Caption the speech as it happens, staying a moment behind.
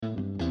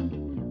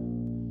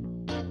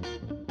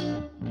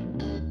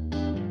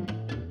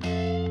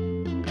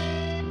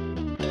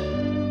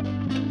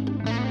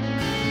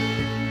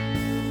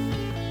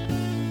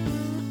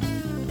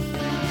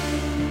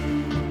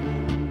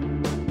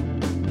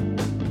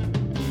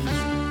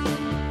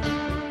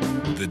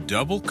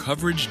Double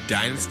Coverage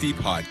Dynasty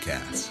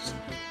podcast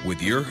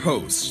with your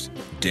hosts,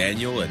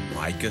 Daniel and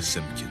Micah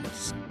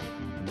Simpkins.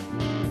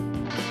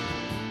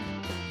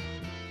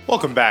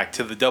 Welcome back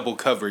to the Double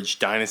Coverage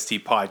Dynasty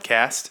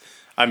podcast.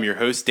 I'm your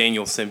host,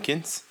 Daniel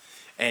Simpkins,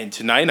 and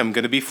tonight I'm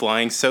going to be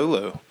flying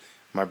solo.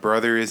 My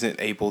brother isn't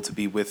able to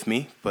be with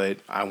me, but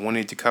I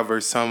wanted to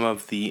cover some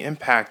of the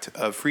impact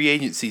of free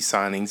agency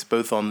signings,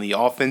 both on the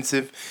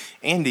offensive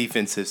and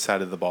defensive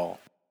side of the ball.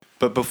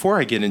 But before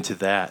I get into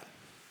that,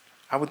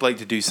 I would like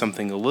to do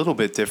something a little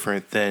bit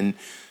different than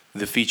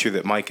the feature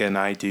that Micah and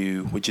I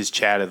do, which is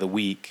Chat of the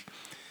Week.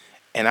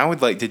 And I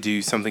would like to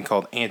do something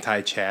called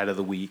Anti-Chat of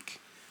the Week,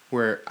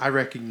 where I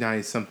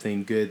recognize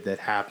something good that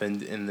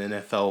happened in the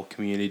NFL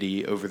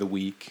community over the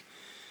week.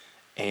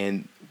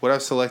 And what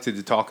I've selected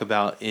to talk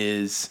about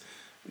is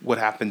what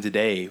happened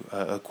today,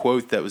 a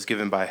quote that was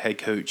given by head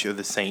coach of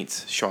the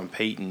Saints, Sean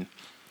Payton.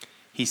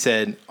 He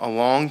said,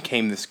 "Along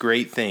came this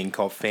great thing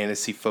called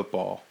fantasy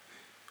football.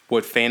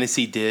 What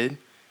fantasy did,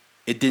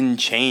 it didn't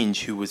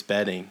change who was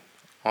betting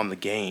on the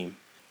game.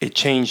 It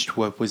changed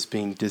what was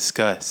being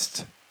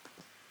discussed.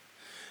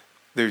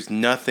 There's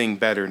nothing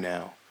better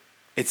now.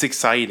 It's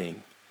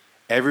exciting.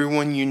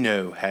 Everyone you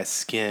know has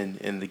skin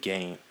in the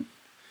game."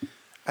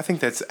 I think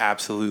that's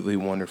absolutely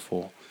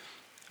wonderful.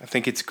 I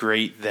think it's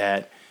great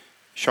that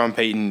Sean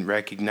Payton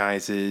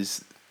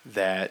recognizes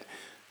that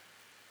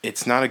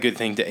it's not a good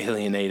thing to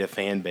alienate a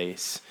fan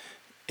base.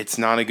 It's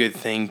not a good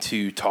thing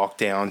to talk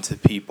down to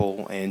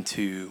people and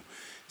to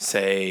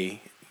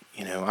say,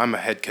 you know, I'm a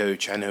head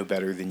coach. I know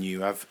better than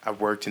you. I've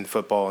worked in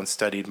football and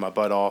studied my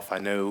butt off. I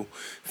know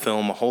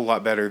film a whole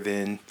lot better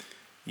than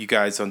you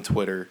guys on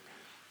Twitter.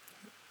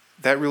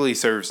 That really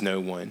serves no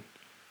one.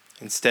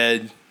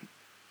 Instead,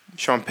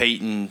 Sean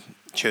Payton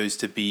chose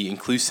to be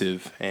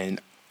inclusive,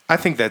 and I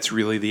think that's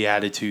really the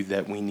attitude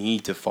that we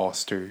need to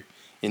foster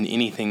in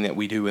anything that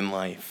we do in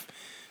life.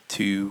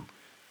 To,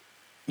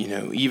 you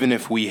know, even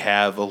if we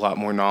have a lot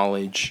more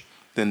knowledge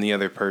than the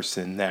other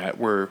person, that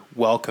we're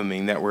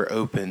welcoming, that we're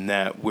open,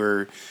 that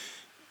we're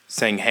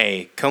saying,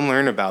 hey, come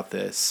learn about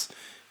this,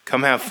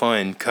 come have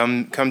fun,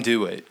 come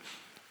do it.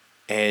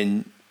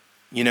 And,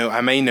 you know,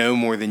 I may know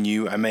more than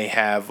you, I may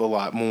have a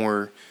lot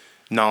more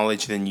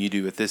knowledge than you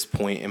do at this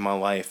point in my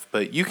life,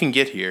 but you can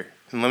get here,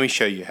 and let me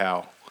show you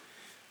how.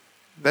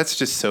 That's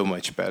just so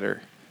much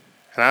better.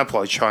 And I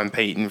applaud Sean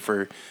Payton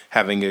for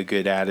having a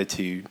good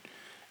attitude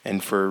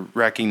and for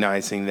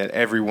recognizing that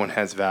everyone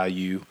has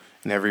value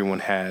and everyone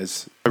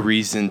has a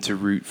reason to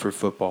root for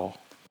football.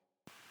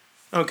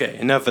 Okay,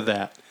 enough of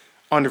that.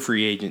 On to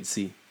free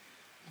agency.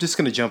 I'm just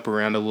going to jump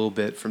around a little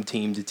bit from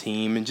team to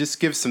team and just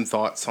give some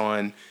thoughts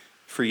on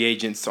free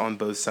agents on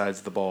both sides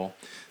of the ball.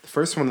 The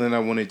first one that I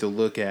wanted to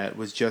look at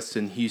was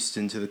Justin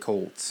Houston to the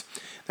Colts.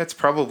 That's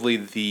probably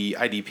the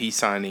IDP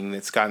signing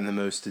that's gotten the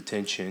most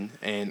attention,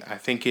 and I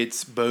think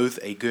it's both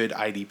a good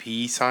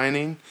IDP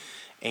signing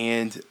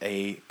and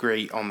a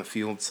great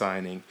on-the-field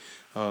signing.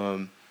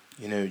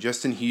 You know,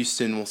 Justin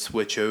Houston will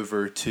switch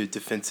over to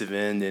defensive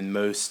end in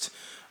most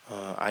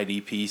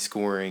IDP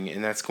scoring,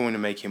 and that's going to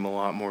make him a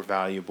lot more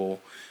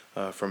valuable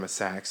from a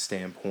sack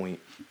standpoint.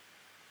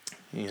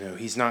 You know,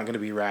 he's not going to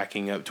be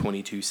racking up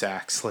 22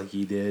 sacks like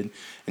he did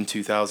in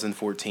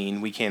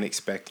 2014. We can't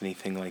expect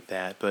anything like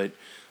that, but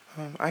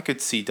I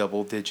could see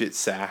double-digit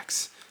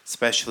sacks,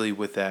 especially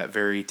with that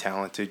very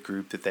talented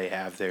group that they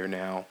have there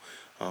now.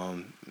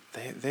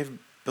 They've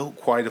built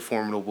quite a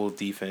formidable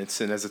defense,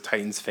 and as a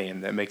Titans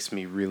fan, that makes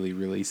me really,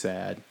 really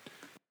sad.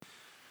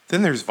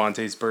 Then there's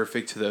Vontaze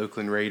Burfict to the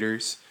Oakland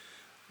Raiders.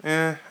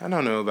 I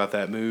don't know about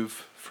that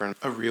move from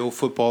a real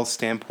football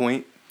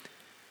standpoint.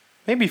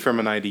 Maybe from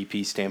an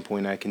IDP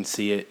standpoint, I can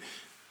see it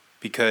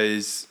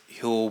because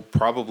he'll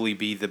probably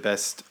be the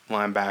best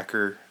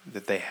linebacker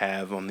that they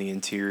have on the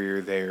interior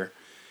there.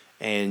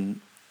 And,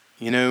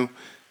 you know,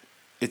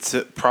 it's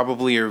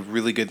probably a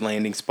really good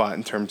landing spot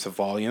in terms of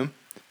volume.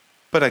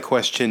 But I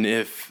question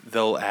if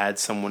they'll add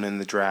someone in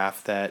the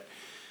draft that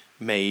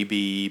may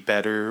be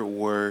better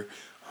or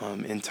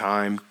in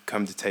time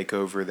come to take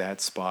over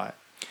that spot.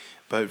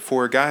 But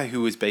for a guy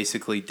who was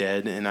basically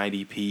dead in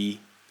IDP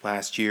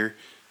last year,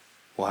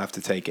 we'll have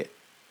to take it.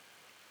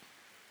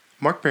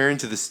 Mark Barron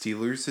to the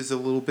Steelers is a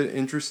little bit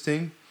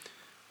interesting.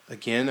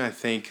 Again, I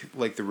think,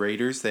 like the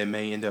Raiders, they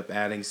may end up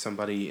adding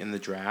somebody in the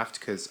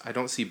draft because I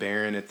don't see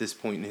Barron at this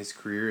point in his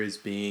career as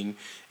being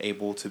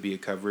able to be a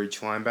coverage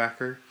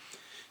linebacker.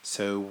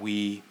 So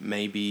we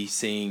may be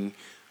seeing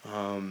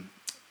him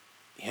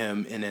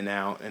in and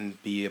out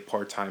and be a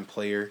part-time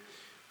player.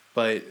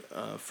 But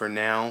for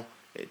now,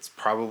 it's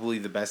probably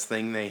the best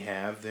thing they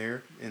have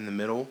there in the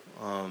middle.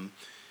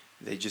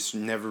 They just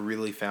never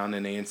really found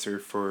an answer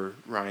for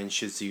Ryan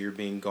Shazier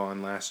being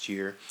gone last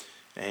year.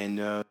 And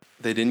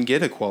they didn't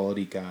get a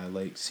quality guy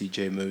like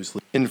C.J.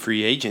 Mosley in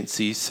free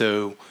agency,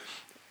 so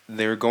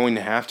they're going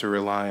to have to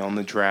rely on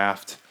the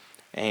draft.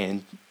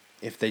 And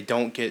if they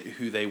don't get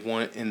who they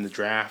want in the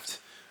draft,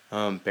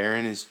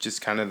 Barron is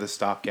just kind of the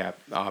stopgap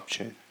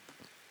option.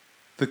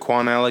 The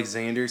Quan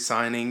Alexander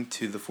signing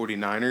to the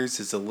 49ers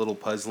is a little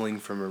puzzling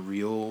from a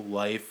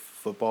real-life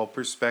football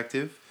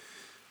perspective.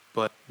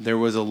 But there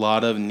was a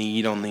lot of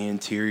need on the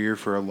interior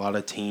for a lot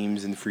of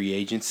teams in free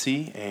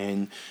agency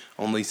and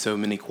only so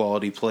many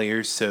quality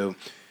players. So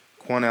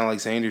Quan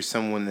Alexander's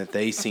someone that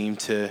they seem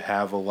to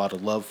have a lot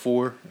of love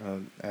for,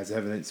 as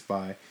evidenced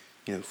by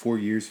 4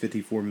 years,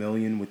 $54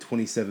 million with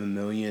 $27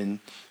 million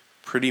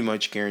pretty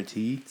much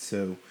guaranteed.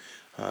 So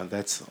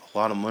that's a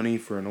lot of money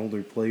for an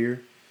older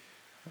player.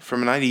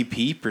 From an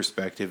IDP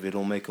perspective,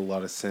 it'll make a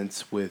lot of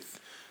sense with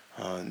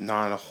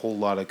not a whole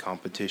lot of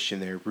competition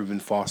there. Reuben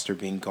Foster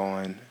being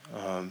gone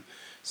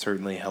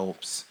certainly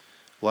helps.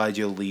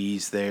 Elijah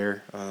Lee's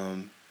there.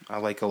 I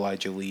like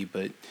Elijah Lee,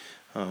 but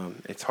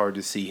it's hard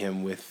to see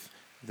him with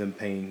them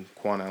paying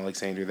Quan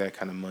Alexander that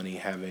kind of money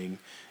having,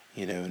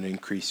 an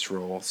increased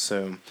role.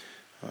 So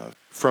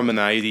from an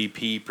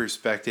IDP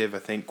perspective, I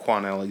think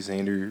Quan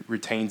Alexander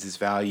retains his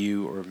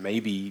value or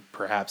maybe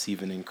perhaps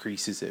even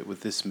increases it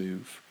with this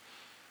move.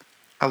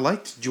 I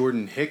liked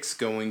Jordan Hicks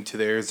going to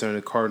the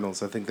Arizona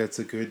Cardinals. I think that's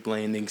a good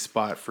landing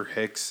spot for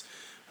Hicks.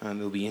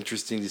 It'll be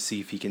interesting to see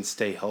if he can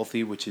stay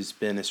healthy, which has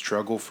been a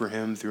struggle for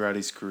him throughout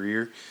his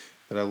career.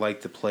 But I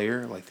like the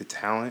player, I like the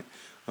talent.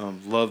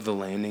 Love the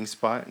landing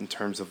spot in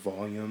terms of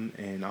volume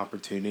and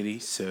opportunity.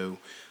 So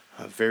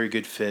a very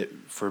good fit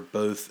for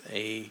both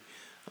a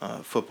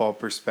football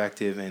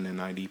perspective and an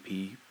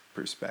IDP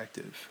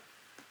perspective.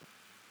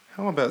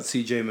 How about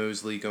C.J.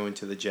 Mosley going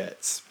to the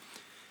Jets?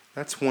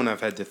 That's one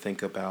I've had to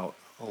think about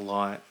a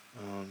lot.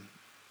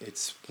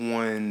 It's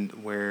one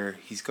where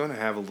he's going to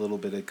have a little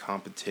bit of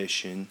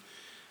competition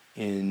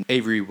in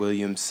Avery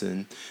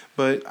Williamson,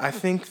 but I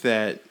think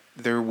that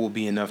there will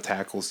be enough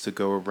tackles to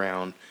go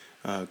around.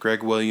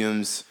 Greg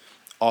Williams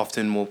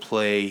often will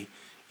play,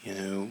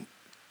 2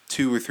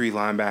 or 3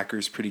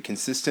 linebackers pretty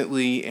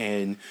consistently,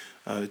 and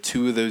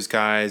 2 of those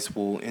guys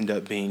will end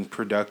up being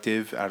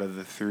productive out of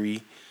the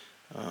 3.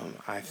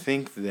 I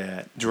think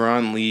that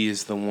Deron Lee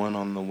is the one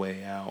on the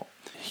way out.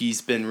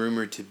 He's been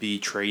rumored to be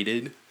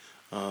traded.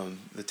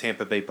 The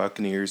Tampa Bay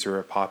Buccaneers are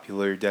a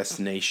popular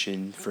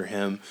destination for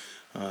him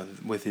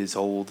with his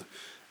old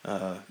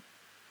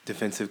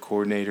defensive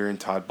coordinator in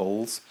Todd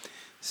Bowles.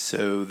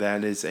 So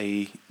that is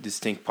a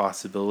distinct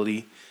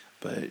possibility.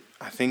 But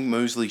I think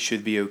Mosley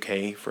should be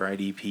okay for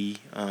IDP.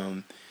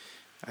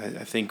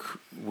 I think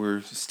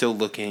we're still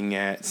looking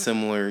at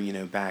similar,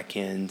 back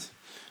end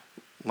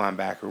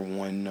linebacker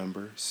 1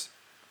 numbers.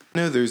 I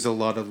know there's a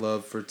lot of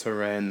love for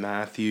Tyrann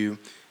Mathieu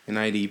in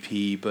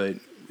IDP, but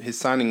his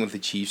signing with the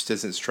Chiefs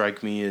doesn't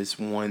strike me as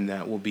one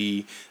that will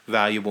be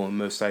valuable in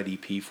most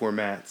IDP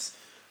formats.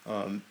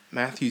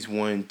 Matthew's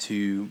one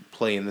to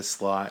play in the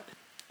slot,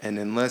 and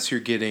unless you're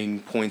getting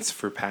points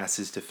for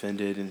passes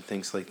defended and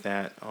things like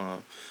that,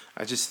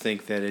 I just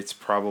think that it's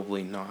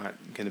probably not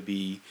going to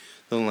be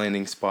the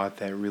landing spot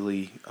that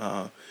really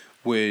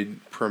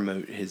would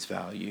promote his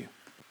value.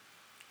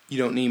 You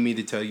don't need me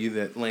to tell you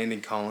that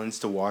Landon Collins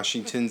to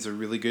Washington's a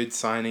really good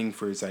signing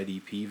for his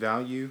IDP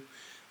value,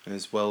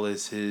 as well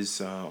as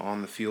his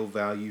on-the-field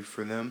value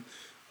for them.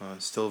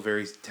 Still a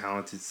very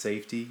talented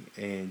safety,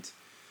 and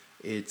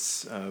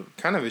it's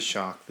kind of a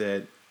shock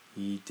that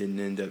he didn't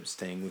end up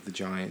staying with the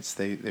Giants.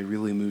 They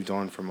really moved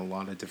on from a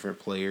lot of different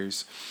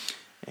players,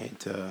 and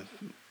the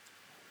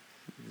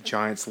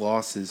Giants'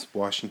 loss is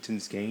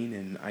Washington's gain,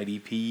 and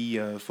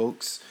IDP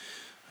folks,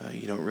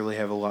 you don't really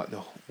have a lot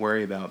to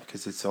worry about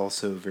because it's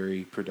also a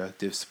very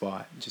productive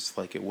spot, just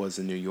like it was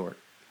in New York.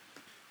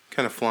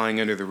 Kind of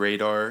flying under the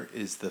radar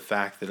is the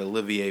fact that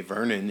Olivier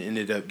Vernon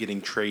ended up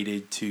getting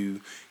traded to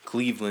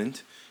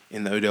Cleveland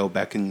in the Odell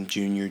Beckham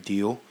Jr.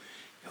 deal.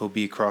 He'll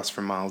be across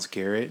from Myles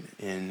Garrett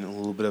in a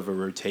little bit of a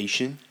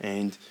rotation,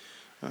 and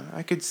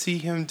I could see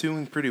him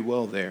doing pretty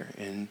well there,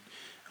 and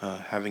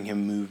having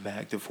him move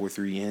back to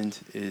 4-3 end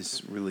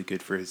is really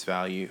good for his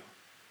value.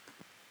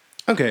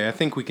 Okay, I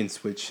think we can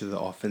switch to the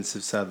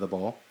offensive side of the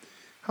ball.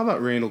 How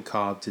about Randall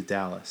Cobb to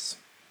Dallas?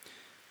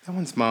 That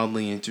one's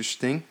mildly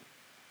interesting.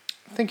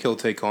 I think he'll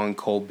take on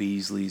Cole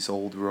Beasley's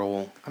old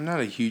role. I'm not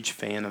a huge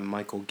fan of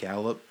Michael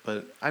Gallup,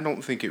 but I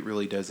don't think it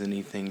really does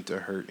anything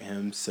to hurt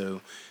him.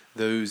 So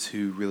those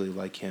who really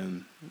like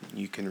him,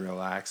 you can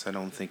relax. I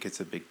don't think it's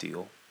a big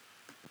deal.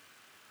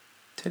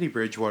 Teddy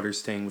Bridgewater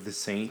staying with the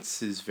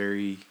Saints is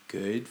very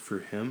good for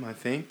him, I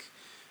think.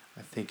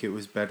 I think it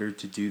was better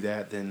to do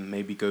that than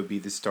maybe go be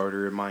the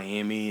starter in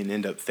Miami and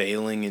end up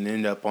failing and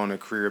end up on a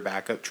career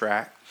backup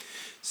track.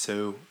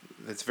 So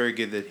that's very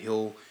good that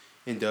he'll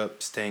end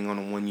up staying on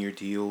a 1-year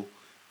deal,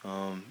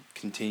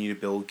 continue to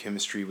build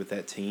chemistry with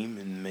that team,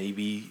 and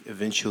maybe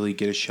eventually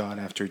get a shot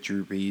after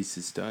Drew Brees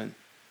is done.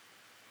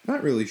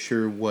 Not really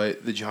sure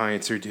what the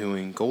Giants are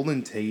doing.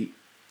 Golden Tate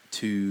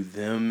to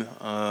them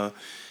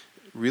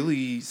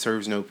really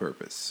serves no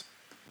purpose.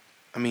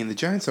 I mean, the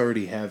Giants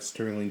already have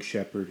Sterling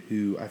Shepard,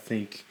 who I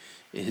think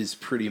is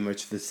pretty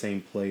much the same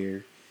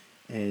player.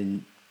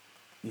 And,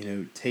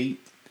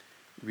 Tate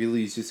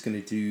really is just going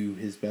to do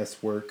his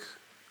best work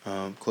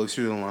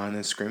closer to the line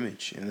of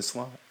scrimmage in the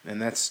slot.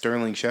 And that's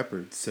Sterling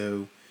Shepard.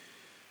 So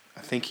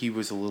I think he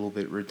was a little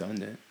bit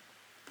redundant.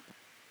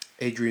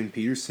 Adrian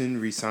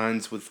Peterson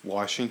re-signs with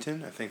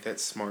Washington. I think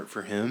that's smart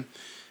for him.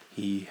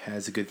 he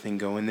has a good thing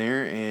going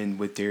there. And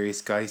with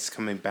Darius Geis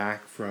coming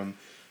back from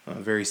a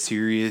very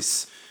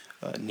serious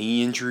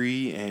knee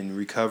injury and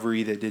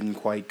recovery that didn't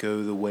quite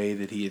go the way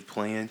that he had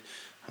planned,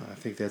 I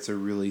think that's a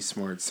really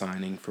smart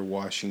signing for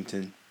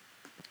Washington.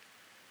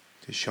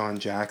 Deshaun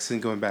Jackson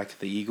going back to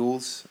the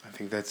Eagles, I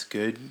think that's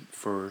good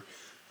for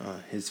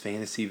his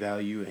fantasy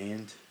value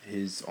and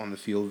his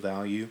on-the-field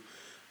value.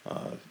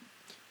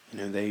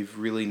 They've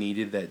really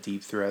needed that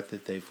deep threat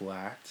that they've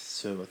lacked,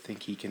 so I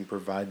think he can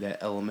provide that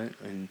element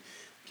and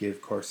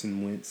give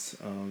Carson Wentz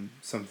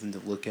something to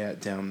look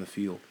at down the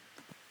field.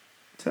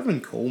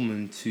 Tevin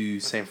Coleman to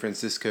San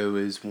Francisco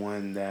is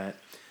one that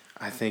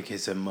I think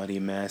is a muddy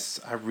mess.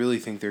 I really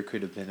think there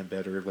could have been a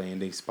better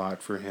landing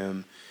spot for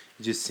him.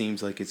 It just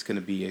seems like it's going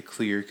to be a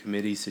clear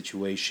committee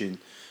situation,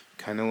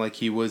 kind of like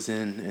he was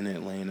in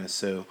Atlanta,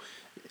 so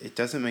it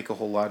doesn't make a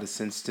whole lot of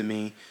sense to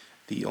me.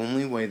 The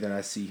only way that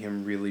I see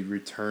him really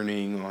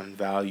returning on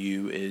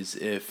value is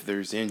if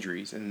there's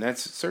injuries, and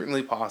that's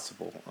certainly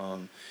possible.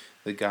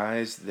 The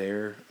guys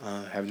there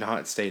have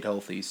not stayed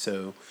healthy,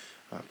 so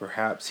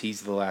perhaps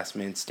he's the last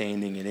man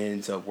standing and it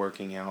ends up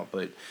working out,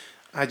 but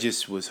I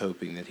just was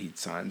hoping that he'd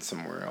sign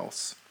somewhere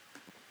else.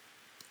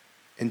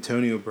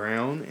 Antonio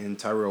Brown and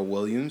Tyrell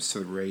Williams to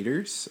the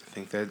Raiders. I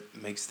think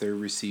that makes their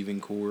receiving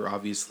core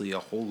obviously a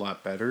whole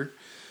lot better.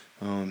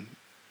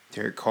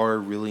 Derek Carr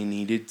really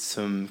needed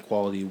some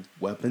quality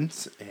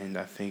weapons, and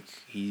I think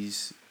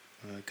he's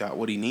got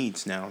what he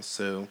needs now,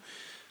 so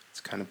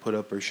it's kind of put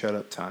up or shut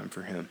up time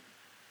for him.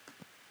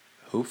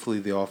 Hopefully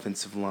the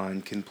offensive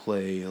line can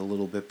play a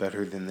little bit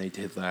better than they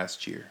did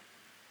last year.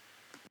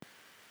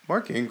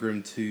 Mark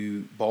Ingram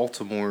to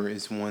Baltimore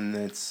is one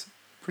that's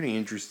pretty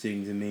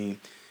interesting to me.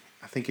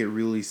 I think it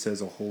really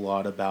says a whole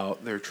lot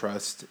about their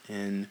trust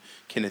in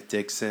Kenneth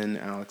Dixon,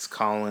 Alex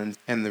Collins,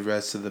 and the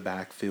rest of the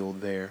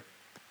backfield there.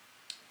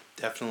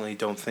 Definitely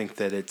don't think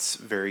that it's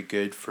very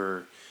good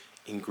for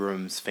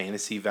Ingram's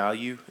fantasy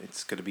value.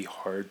 It's going to be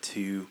hard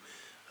to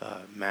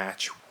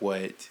match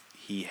what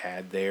he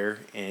had there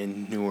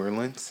in New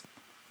Orleans.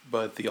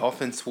 But the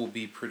offense will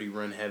be pretty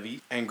run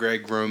heavy, and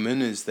Greg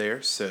Roman is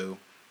there, so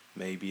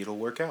maybe it'll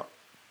work out.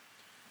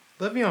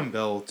 Le'Veon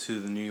Bell to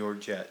the New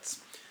York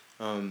Jets.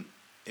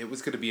 It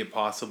was going to be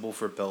impossible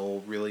for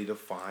Bell really to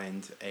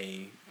find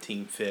a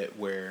team fit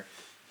where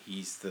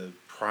he's the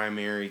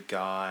primary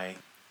guy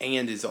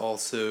and is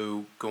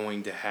also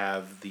going to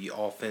have the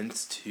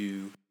offense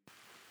to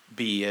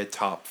be a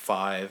top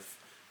 5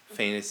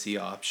 fantasy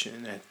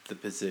option at the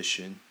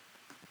position.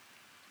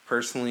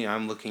 Personally,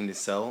 I'm looking to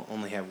sell.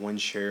 Only have 1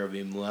 share of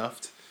him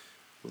left.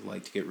 Would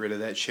like to get rid of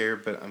that share,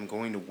 but I'm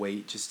going to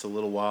wait just a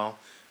little while.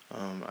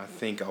 I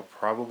think I'll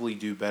probably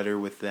do better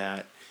with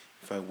that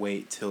if I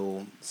wait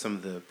till some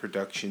of the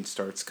production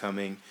starts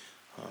coming.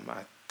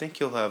 I think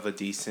he'll have a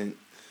decent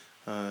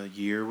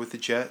year with the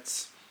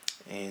Jets,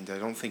 and I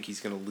don't think he's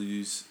going to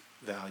lose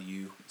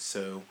value,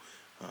 so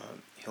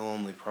he'll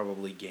only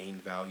probably gain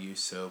value.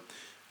 So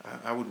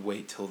I would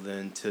wait till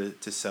then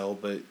to sell,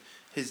 but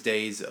his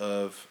days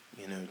of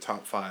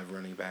top 5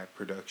 running back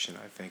production,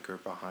 I think, are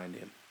behind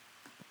him.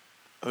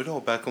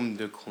 Odell Beckham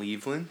to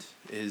Cleveland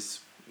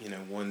is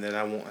one that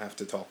I won't have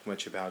to talk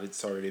much about.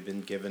 It's already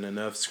been given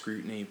enough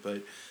scrutiny,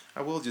 but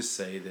I will just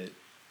say that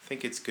I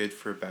think it's good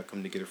for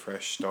Beckham to get a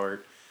fresh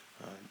start.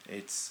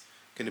 It's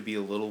going to be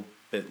a little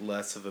bit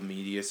less of a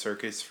media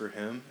circus for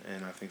him,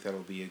 and I think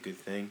that'll be a good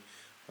thing.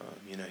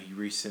 He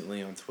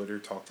recently on Twitter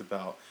talked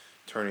about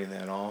turning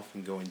that off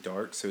and going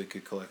dark so he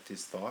could collect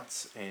his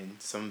thoughts, and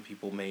some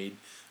people made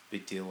a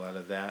big deal out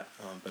of that.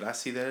 But I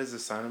see that as a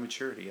sign of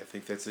maturity. I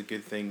think that's a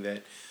good thing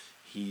that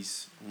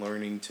he's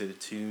learning to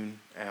tune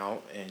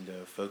out and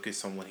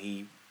focus on what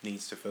he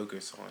needs to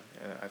focus on.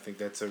 I think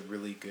that's a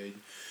really good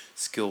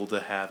skill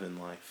to have in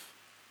life.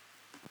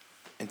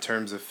 In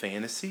terms of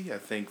fantasy, I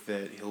think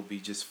that he'll be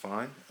just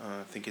fine.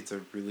 I think it's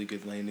a really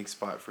good landing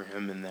spot for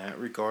him in that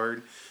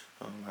regard.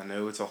 I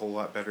know it's a whole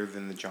lot better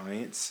than the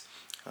Giants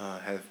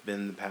have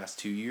been the past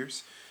 2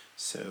 years.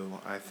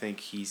 So I think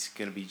he's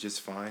going to be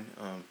just fine.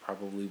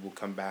 Probably will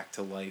come back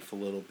to life a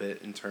little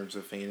bit in terms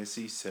of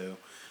fantasy. So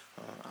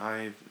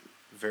I'm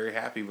very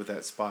happy with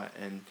that spot.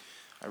 And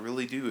I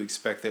really do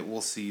expect that we'll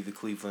see the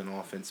Cleveland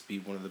offense be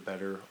one of the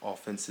better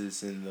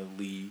offenses in the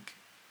league.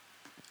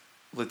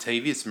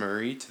 Latavius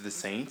Murray to the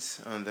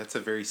Saints. That's a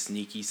very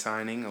sneaky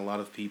signing. A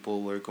lot of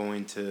people are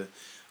going to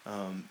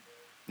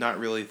not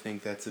really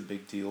think that's a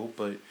big deal,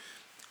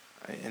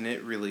 and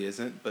it really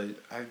isn't. But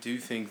I do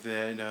think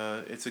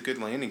that it's a good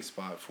landing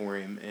spot for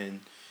him, and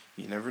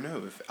you never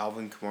know if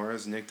Alvin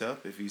Kamara's nicked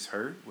up, if he's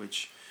hurt,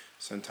 which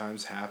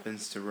sometimes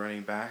happens to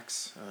running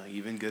backs,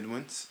 even good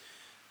ones.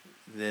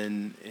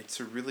 Then it's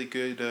a really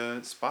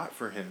good spot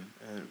for him.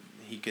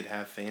 He could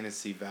have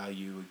fantasy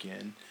value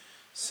again.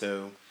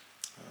 So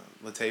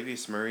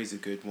Latavius Murray's a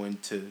good one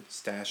to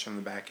stash on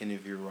the back end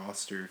of your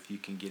roster if you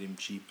can get him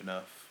cheap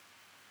enough.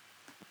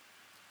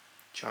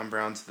 John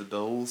Brown to the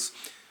Bills.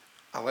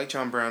 I like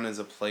John Brown as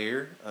a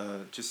player,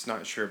 just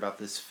not sure about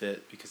this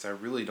fit because I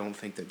really don't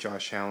think that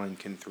Josh Allen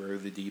can throw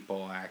the deep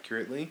ball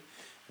accurately,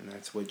 and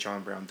that's what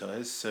John Brown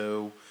does.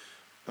 So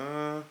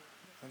I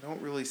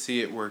don't really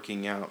see it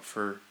working out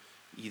for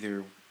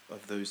either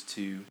of those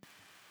two.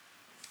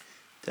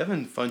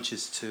 Devin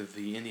Funchess to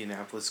the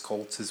Indianapolis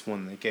Colts is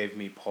one that gave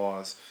me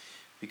pause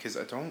because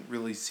I don't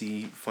really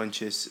see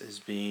Funchess as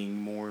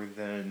being more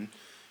than,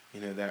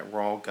 that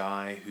raw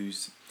guy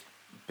who's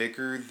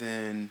bigger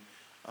than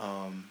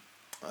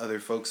other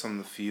folks on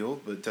the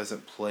field but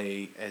doesn't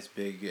play as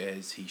big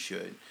as he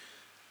should.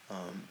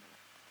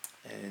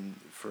 And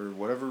for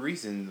whatever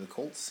reason, the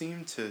Colts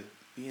seem to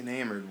be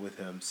enamored with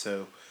him.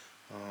 So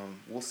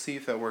we'll see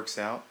if that works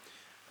out.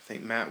 I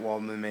think Matt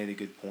Waldman made a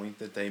good point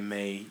that they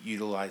may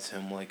utilize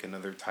him like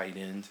another tight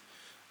end.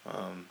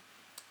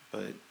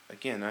 But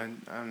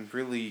again, I'm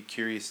really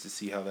curious to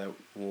see how that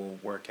will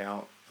work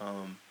out.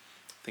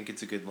 I think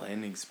it's a good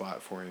landing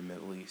spot for him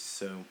at least.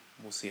 So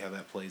we'll see how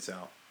that plays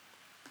out.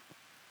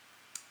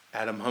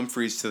 Adam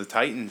Humphries to the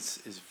Titans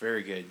is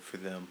very good for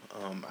them.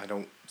 I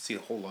don't see a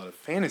whole lot of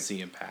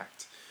fantasy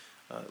impact,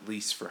 at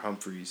least for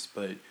Humphries,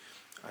 but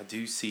I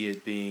do see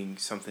it being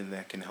something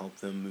that can help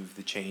them move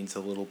the chains a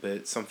little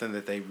bit, something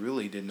that they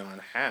really did not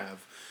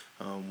have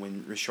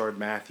when Rashard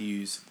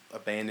Matthews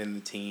abandoned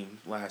the team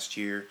last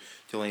year.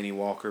 Delaney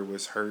Walker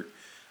was hurt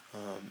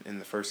in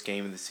the first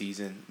game of the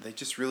season. They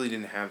just really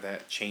didn't have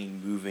that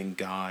chain-moving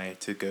guy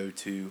to go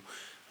to.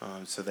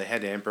 So they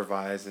had to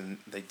improvise, and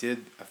they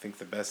did, I think,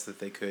 the best that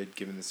they could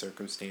given the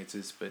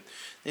circumstances. But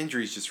the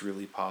injuries just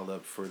really piled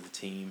up for the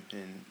team,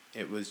 and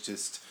it was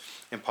just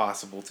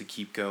impossible to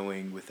keep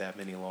going with that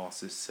many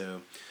losses.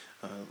 So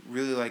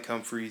really like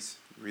Humphries,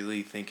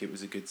 really think it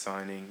was a good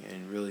signing,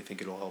 and really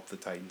think it'll help the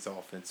Titans'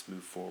 offense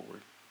move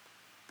forward.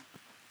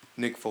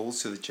 Nick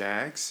Foles to the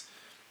Jags.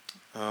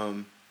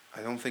 I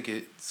don't think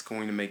it's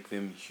going to make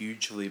them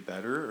hugely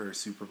better or a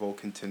Super Bowl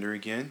contender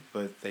again,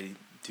 but they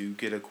do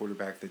get a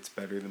quarterback that's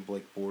better than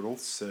Blake Bortles,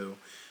 so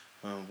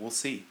we'll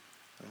see.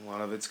 A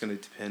lot of it's going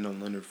to depend on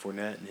Leonard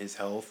Fournette and his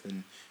health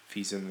and if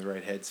he's in the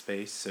right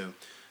headspace, so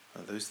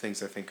those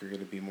things I think are going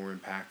to be more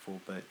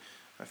impactful, but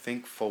I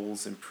think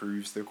Foles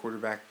improves their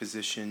quarterback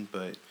position,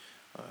 but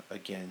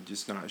again,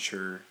 just not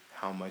sure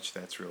how much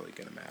that's really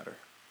going to matter.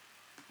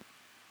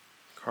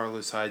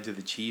 Carlos Hyde to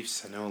the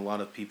Chiefs. I know a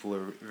lot of people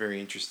are very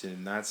interested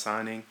in that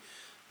signing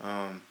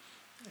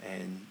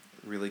and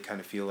really kind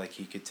of feel like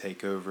he could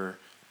take over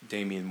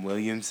Damian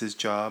Williams'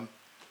 job,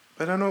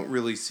 but I don't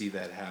really see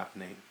that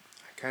happening.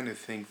 I kind of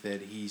think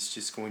that he's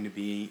just going to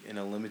be in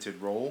a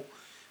limited role.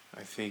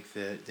 I think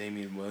that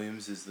Damian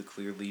Williams is the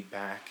clear lead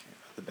back,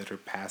 the better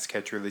pass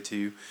catcher of the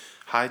two.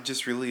 Hyde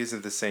just really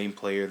isn't the same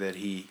player that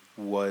he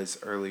was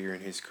earlier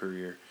in his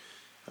career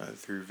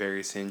through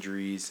various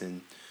injuries, and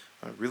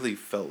really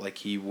felt like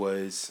he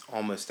was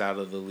almost out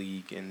of the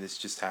league, and this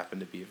just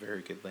happened to be a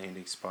very good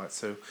landing spot.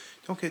 So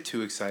don't get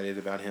too excited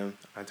about him.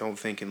 I don't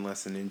think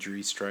unless an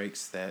injury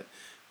strikes that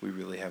we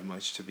really have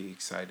much to be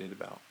excited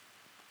about.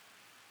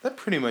 That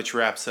pretty much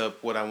wraps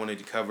up what I wanted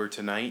to cover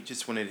tonight.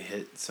 Just wanted to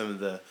hit some of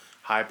the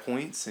high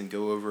points and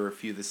go over a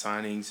few of the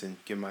signings and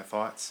give my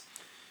thoughts.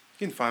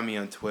 You can find me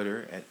on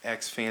Twitter at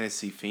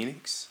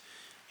xfantasyphoenix,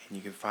 and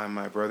you can find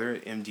my brother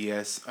at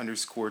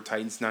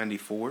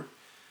MDS_Titans94.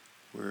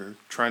 We're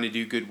trying to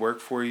do good work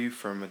for you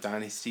from a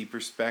Dynasty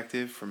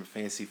perspective, from a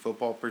fantasy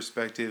football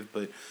perspective,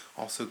 but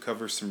also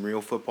cover some real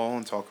football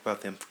and talk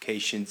about the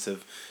implications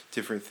of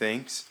different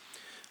things.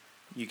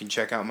 You can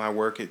check out my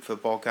work at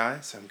Football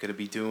Guys. I'm going to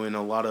be doing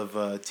a lot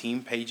of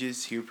team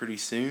pages here pretty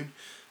soon,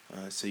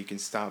 so you can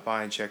stop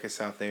by and check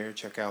us out there.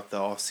 Check out the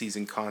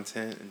off-season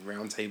content and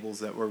roundtables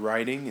that we're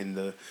writing and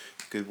the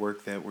good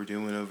work that we're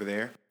doing over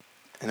there.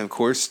 And, of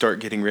course, start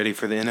getting ready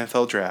for the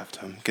NFL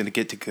draft. I'm going to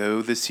get to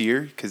go this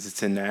year because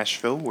it's in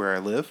Nashville where I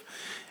live,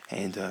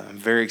 and I'm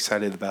very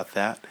excited about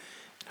that.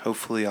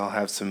 Hopefully I'll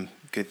have some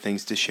good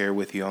things to share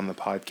with you on the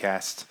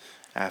podcast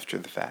after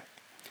the fact.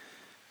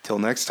 Till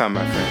next time,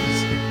 my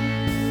friends.